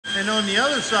And on the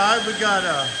other side, we got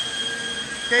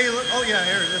Caleb. Oh yeah,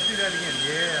 here, let's do that again.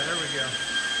 Yeah, there we go.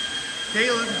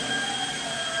 Caleb,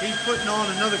 he's putting on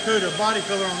another coat of body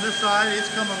filler on this side. It's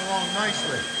coming along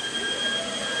nicely.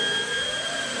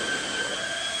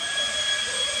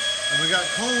 And we got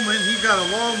Coleman, he's got a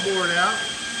longboard out.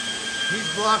 He's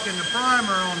blocking the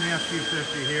primer on the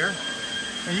F250 here.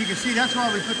 And you can see that's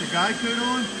why we put the guide coat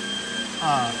on.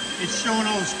 It's showing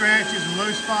all the scratches and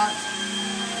low spots.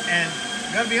 And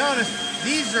gotta be honest,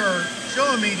 these are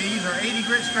showing me these are 80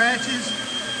 grit scratches.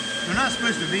 They're not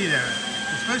supposed to be there.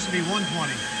 It's supposed to be 120,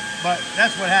 but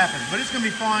that's what happens. But it's gonna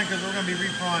be fine because we're gonna be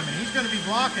repriming. He's gonna be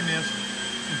blocking this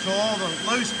until all the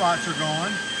low spots are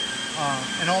gone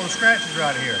and all the scratches are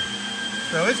out of here.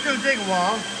 So it's gonna take a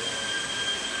while,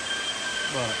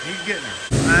 but he's getting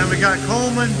there. And we got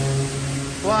Coleman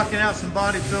blocking out some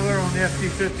body filler on the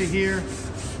F250 here.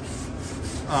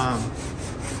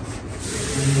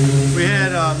 We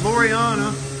had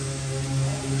Loriana,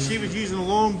 she was using a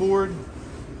longboard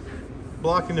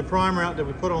blocking the primer out that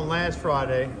we put on last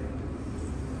Friday.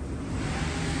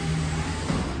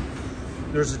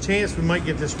 There's a chance we might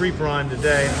get this reprimed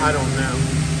today, I don't know.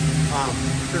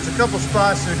 There's a couple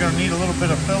spots that are gonna need a little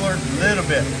bit of filler, a little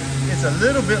bit. It's a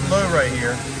little bit low right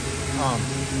here.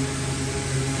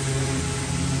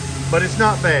 But it's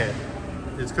not bad.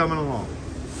 It's coming along.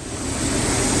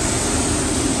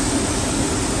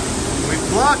 We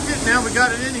blocked it, now we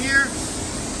got it in here,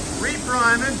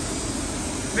 repriming.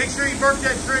 Make sure you burp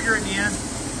that trigger at the end.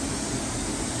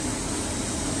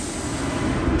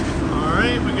 All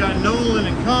right, we got Nolan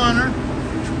and Connor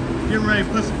getting ready to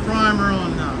put some primer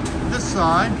on this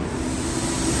side.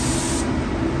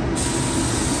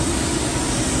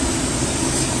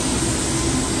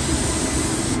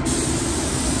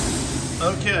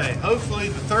 Okay, hopefully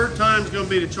the third time's gonna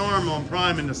be the charm on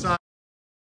priming the side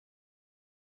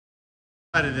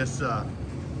of this.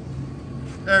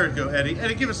 There we go, Eddie.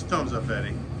 Eddie, give us a thumbs up,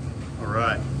 Eddie. All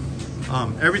right.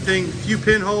 Everything, a few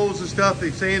pinholes and stuff,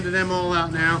 they've sanded them all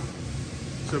out now.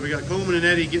 So we got Coleman and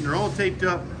Eddie getting her all taped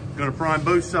up. Gonna prime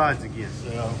both sides again.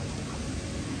 So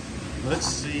let's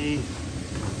see.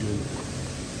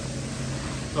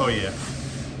 Oh yeah.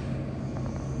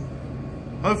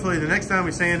 Hopefully the next time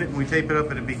we sand it and we tape it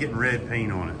up, it'll be getting red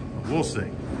paint on it. We'll see.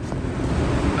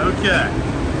 Okay.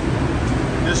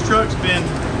 This truck's been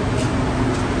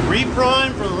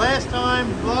reprimed for the last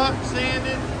time, blocked,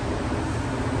 sanded.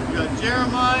 We got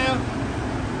Jeremiah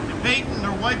and Peyton,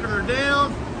 they're wiping her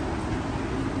down.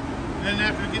 And then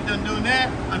after we get done doing that,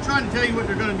 I'm trying to tell you what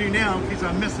they're gonna do now in case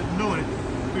I miss it and doing it.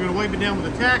 We're gonna wipe it down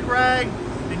with a tack rag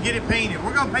and get it painted.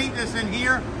 We're gonna paint this in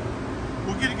here.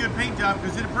 We'll get a good paint job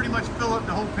because it'll pretty much fill up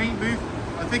the whole paint booth.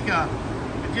 I think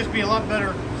it'd just be a lot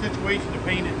better situation to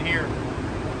paint it in here.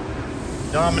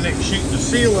 Dominic shooting the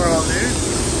sealer on there.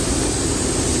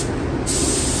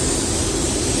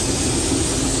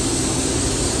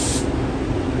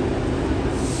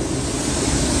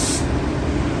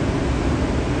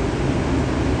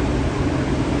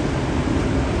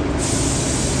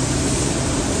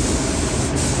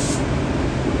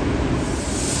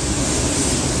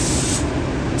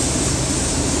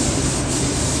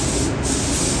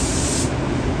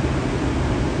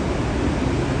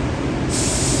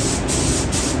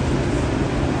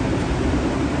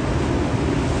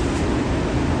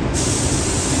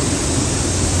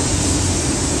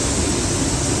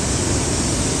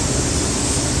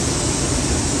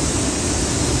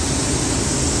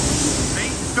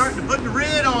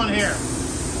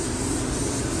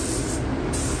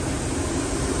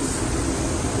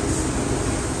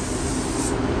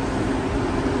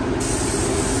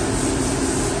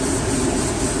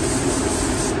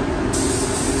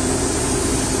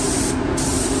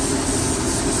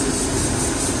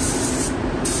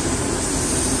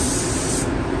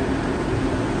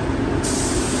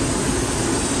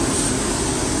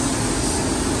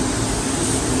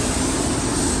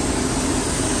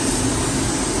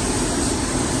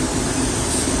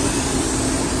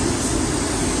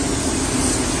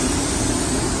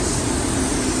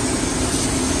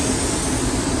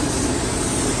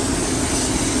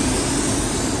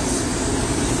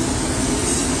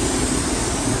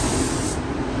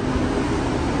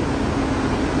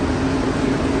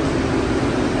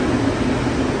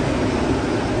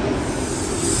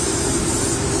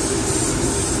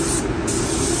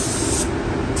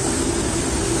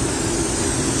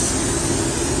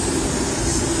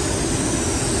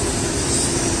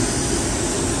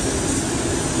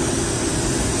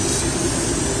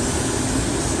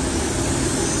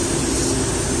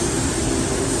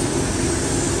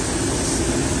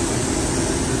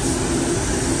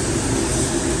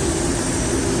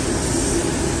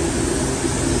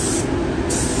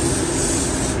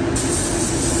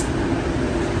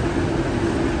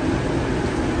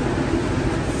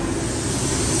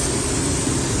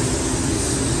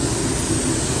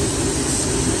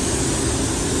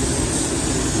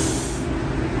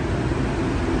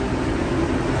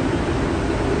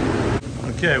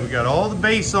 Okay, we got all the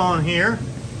base on here.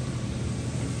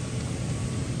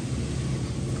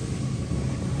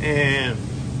 And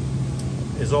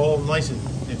it's all nice and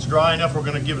it's dry enough. We're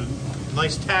gonna give it a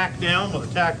nice tack down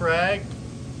with a tack rag.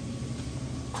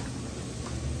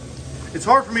 It's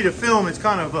hard for me to film. It's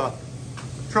kind of,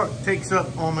 truck takes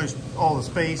up almost all the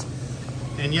space.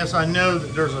 And yes, I know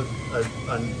that there's a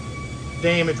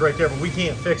damage right there, but we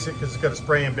can't fix it because it's got a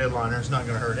spray and bed liner. It's not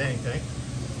gonna hurt anything.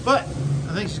 But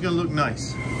I think she's gonna look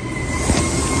nice.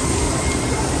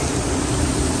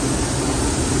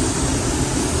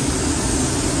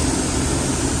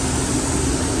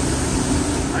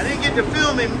 I didn't get to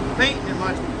film him painting it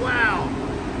much, but wow,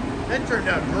 that turned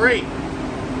out great.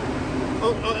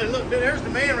 Oh, and look, there's the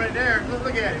man right there.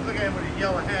 Look at him. Look at him with a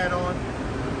yellow hat on.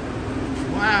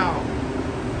 Wow,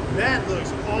 that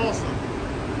looks awesome.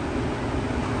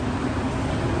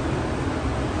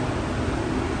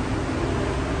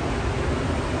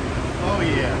 Oh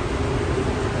yeah.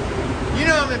 You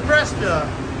know, I'm impressed.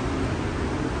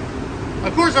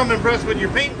 Of course, I'm impressed with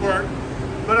your paint work,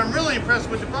 but I'm really impressed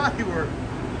with the body work.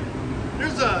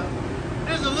 There's a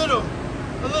little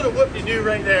whoop-de-doo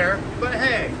right there, but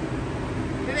hey.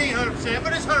 It ain't 100%,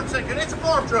 but it's 100% good. It's a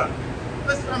farm truck.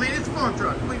 I mean, it's a farm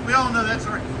truck. We all know that's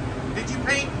right. Did you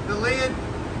paint the lid?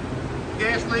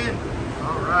 Gas lid?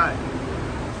 All right.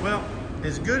 Well,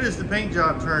 as good as the paint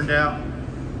job turned out,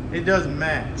 it doesn't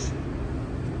match.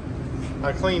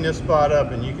 I cleaned this spot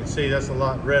up and you can see that's a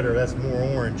lot redder. That's more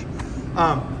orange.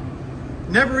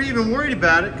 Never even worried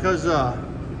about it because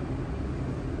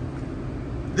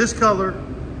this color,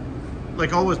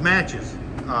 like, always matches.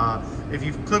 If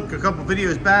you click a couple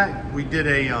videos back, we did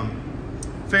a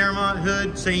Fairmont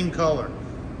hood, same color.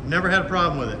 Never had a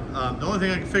problem with it. The only thing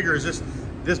I can figure is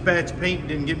this batch of paint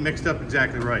didn't get mixed up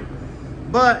exactly right.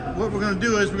 But what we're gonna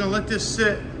do is we're gonna let this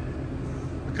sit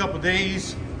a couple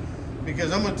days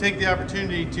because I'm gonna take the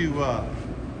opportunity to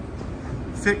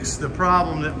fix the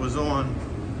problem that was on.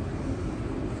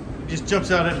 It just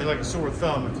jumps out at me like a sore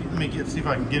thumb. Let me see if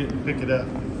I can get it and pick it up.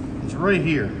 It's right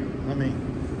here. Let me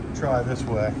try this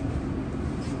way.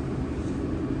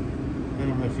 I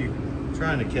don't know if you're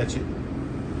trying to catch it.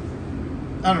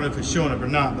 I don't know if it's showing up or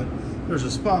not, but there's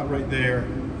a spot right there.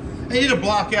 And it'll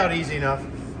block out easy enough.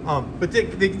 But they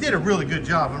did a really good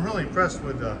job. I'm really impressed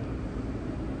with the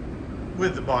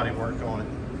body work on it.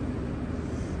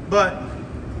 But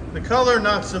the color,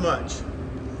 not so much.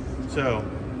 So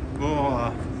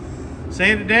we'll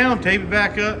sand it down, tape it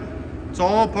back up. It's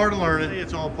all part of learning.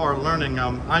 It's all part of learning.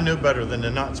 I know better than to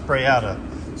not spray out a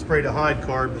spray to hide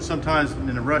card, but sometimes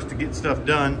in a rush to get stuff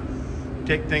done,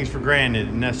 take things for granted,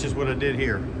 and that's just what I did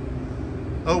here.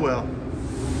 Oh well.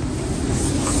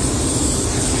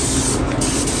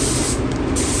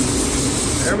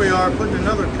 There we are, putting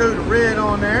another coat of red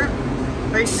on there.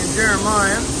 Peyton and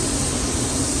Jeremiah.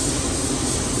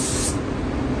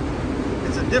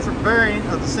 It's a different variant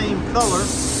of the same color.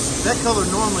 That color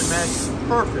normally matches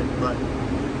perfect, but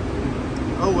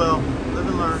oh well, live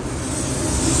and learn.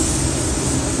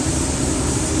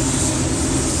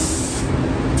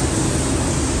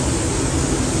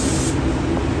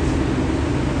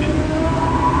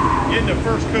 Getting the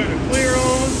first coat of clear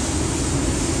on.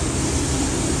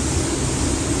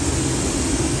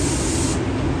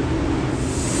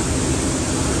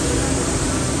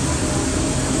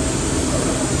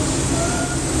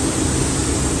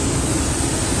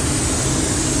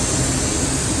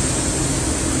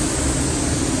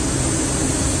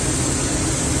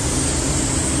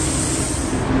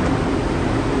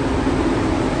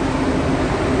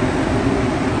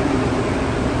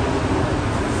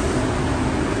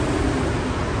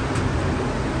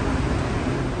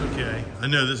 I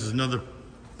know this is another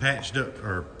patched up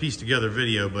or pieced together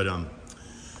video, but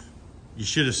you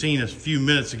should have seen a few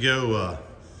minutes ago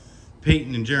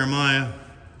Peyton and Jeremiah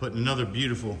putting another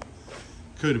beautiful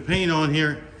coat of paint on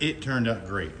here. It turned out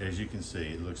great, as you can see.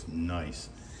 It looks nice.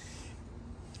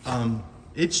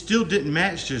 It still didn't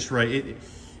match just right.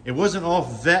 It wasn't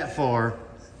off that far.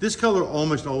 This color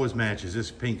almost always matches.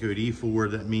 This paint code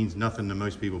E4, that means nothing to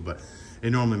most people, but it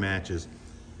normally matches.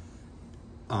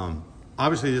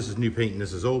 Obviously this is new paint and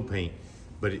this is old paint,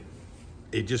 but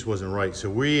it just wasn't right. So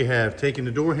we have taken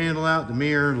the door handle out, the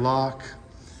mirror, lock.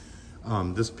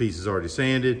 This piece is already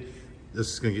sanded.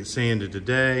 This is gonna get sanded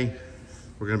today.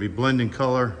 We're gonna be blending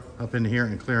color up in here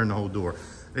and clearing the whole door.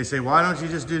 They say, why don't you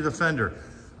just do the fender?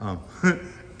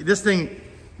 This thing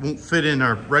won't fit in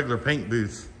our regular paint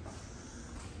booth.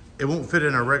 It won't fit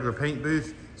in our regular paint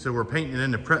booth, so we're painting it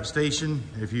in the prep station.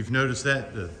 If you've noticed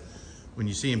that, when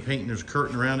you see them painting, there's a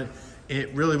curtain around it.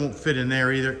 It really won't fit in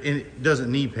there either, and it doesn't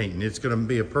need painting. It's gonna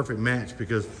be a perfect match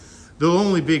because there'll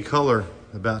only be color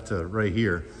about to right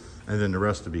here, and then the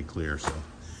rest will be clear. So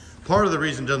part of the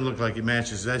reason it doesn't look like it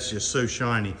matches, that's just so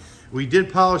shiny. We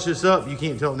did polish this up. You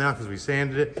can't tell it now because we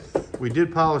sanded it. We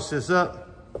did polish this up,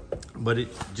 but it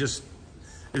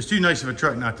was too nice of a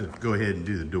truck not to go ahead and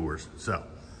do the doors. So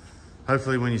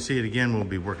hopefully when you see it again, we'll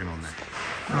be working on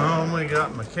that. We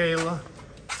got Michaela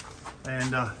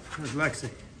and there's Lexi.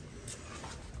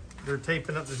 They're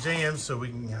taping up the jams so we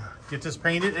can get this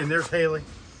painted. And there's Haley.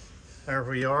 There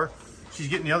we are. She's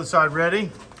getting the other side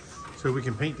ready so we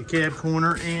can paint the cab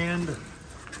corner and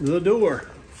the door.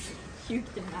 You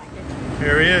did not get that.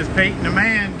 Here he is, painting the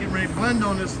man, getting ready to blend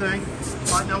on this thing.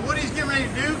 All right, now what he's getting ready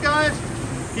to do, guys,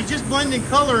 he's just blending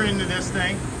color into this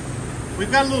thing.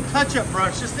 We've got a little touch-up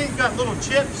brush. This thing's got little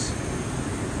chips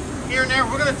here and there.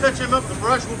 We're gonna touch him up with the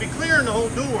brush. We'll be clearing the whole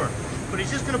door, but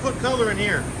he's just gonna put color in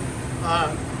here.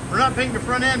 We're not painting the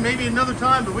front end, maybe another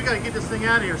time, but we gotta get this thing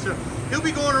out of here. So he'll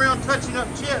be going around touching up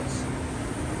chips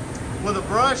with a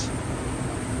brush,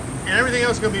 and everything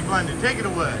else is gonna be blended. Take it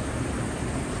away.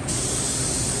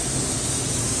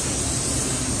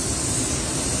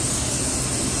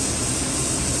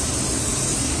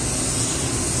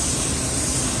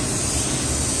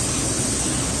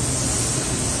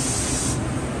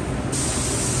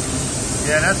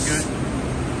 Yeah, that's good.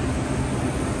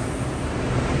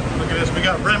 Look at this, we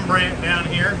got Rembrandt down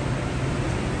here.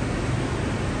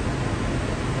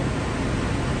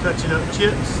 Touching up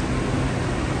chips.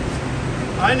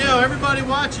 I know everybody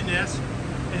watching this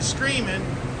is screaming,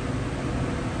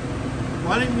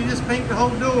 why didn't you just paint the whole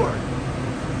door?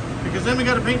 Because then we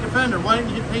got to paint the fender. Why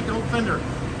didn't you paint the whole fender?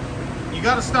 You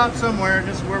got to stop somewhere, and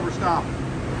this is where we're stopping.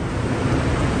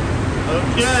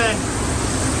 Okay.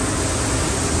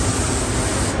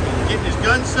 Getting his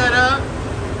gun set up.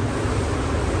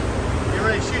 Getting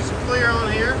ready to shoot some clear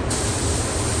on here.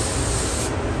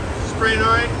 Spraying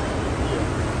all right.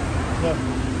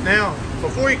 Now,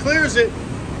 before he clears it,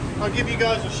 I'll give you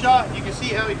guys a shot. You can see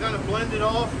how he kind of blended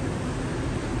off.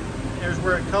 There's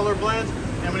where it color blends.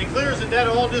 And when he clears it,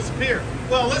 that'll all disappear.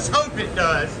 Well, let's hope it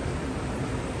does.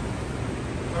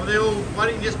 Or the old, why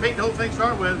didn't you just paint the whole thing to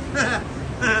start with?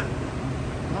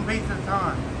 One piece at a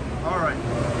time. All right.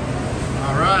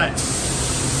 All right.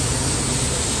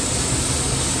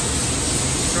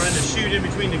 Trying to shoot in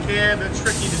between the cab, that's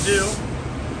tricky to do.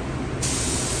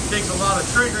 Takes a lot of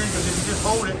triggering because if you just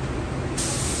hold it.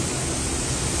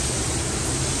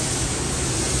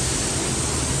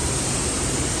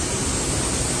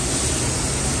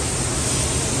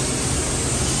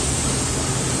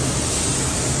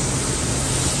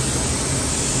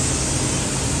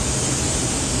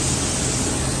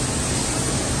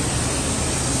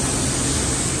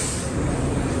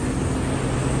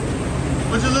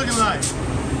 What's it looking like?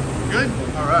 Good?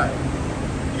 All right.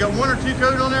 You got one or two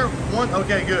coat on there? One?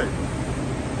 Okay, good.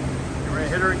 You're ready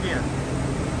to hit her again.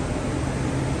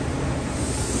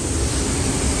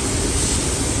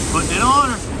 Putting it on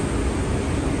her.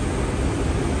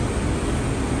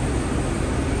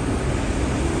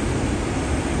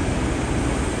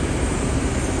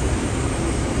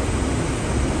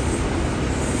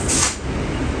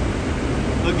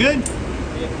 Look good?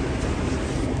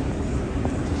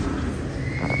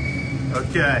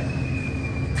 Okay.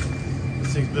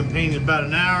 This thing's been painted about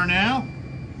an hour now.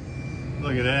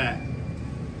 Look at that.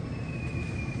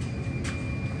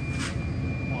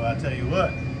 Well, I tell you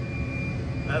what,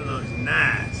 that looks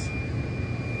nice.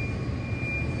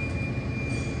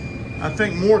 I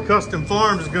think more custom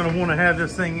farms is going to want to have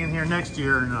this thing in here next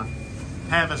year and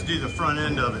have us do the front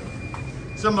end of it.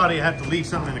 Somebody will have to leave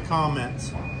something in the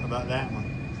comments about that one.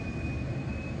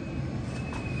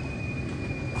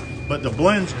 But the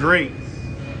blend's great.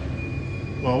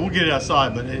 Well, we'll get it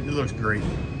outside, but it looks great.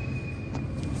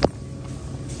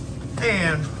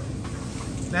 And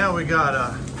now we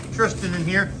got Tristan in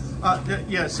here.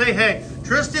 Yeah, say hey.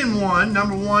 Tristan won,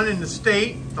 #1 in the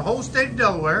state, the whole state of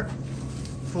Delaware,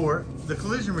 for the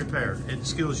collision repair at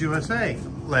Skills USA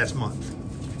last month.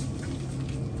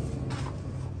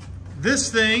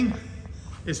 This thing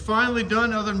is finally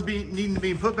done, other than needing to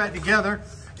be put back together.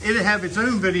 It'll have its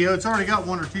own video. It's already got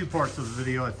 1 or 2 parts of the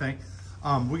video, I think.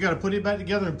 We got to put it back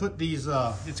together and put these,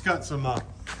 it's got some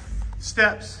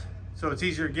steps, so it's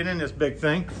easier to get in this big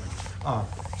thing.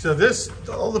 So this,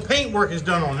 all the paint work is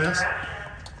done on this.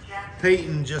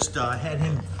 Peyton just had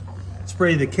him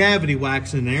spray the cavity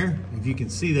wax in there. If you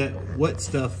can see that wet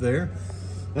stuff there,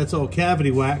 that's all cavity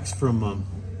wax from,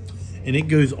 and it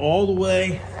goes all the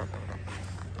way.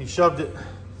 He shoved it,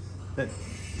 that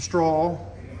straw.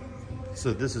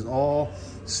 So this is all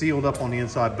sealed up on the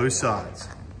inside, both sides.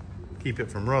 Keep it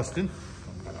from rusting.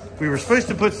 We were supposed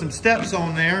to put some steps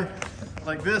on there,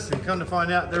 like this, and come to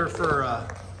find out they're for,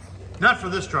 not for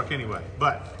this truck anyway,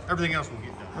 but everything else will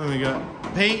get done. And we got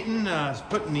Peyton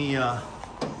putting the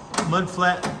mud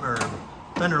flat or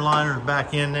fender liners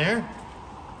back in there.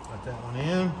 Got that one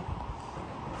in.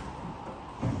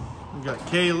 We got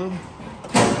Caleb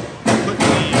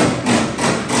putting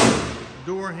the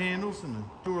door handles and the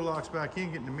door locks back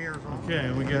in, getting the mirrors on. Okay,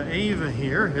 and we got Ava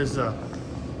here.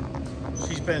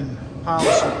 She's been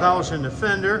polishing the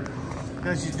fender.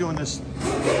 Now she's doing this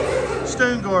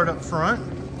stone guard up front.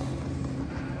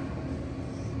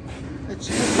 It's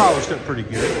polished up pretty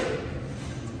good.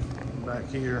 Back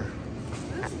here.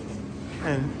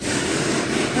 And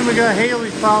then we got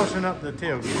Haley's polishing up the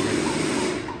tailgate.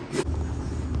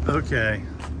 Okay.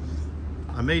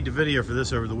 I made the video for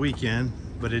this over the weekend,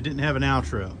 but it didn't have an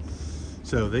outro.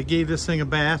 So they gave this thing a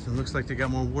bath, and it looks like they got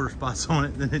more water spots on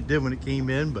it than it did when it came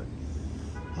in, but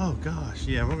oh gosh,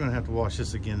 yeah, we're gonna have to wash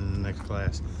this again in the next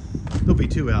class. There'll be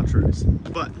 2 outros,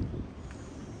 but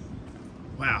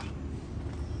wow,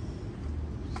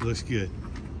 it looks good.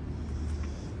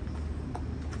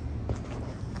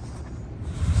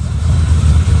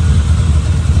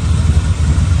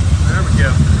 There we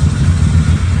go.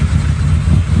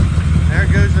 There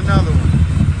goes another one.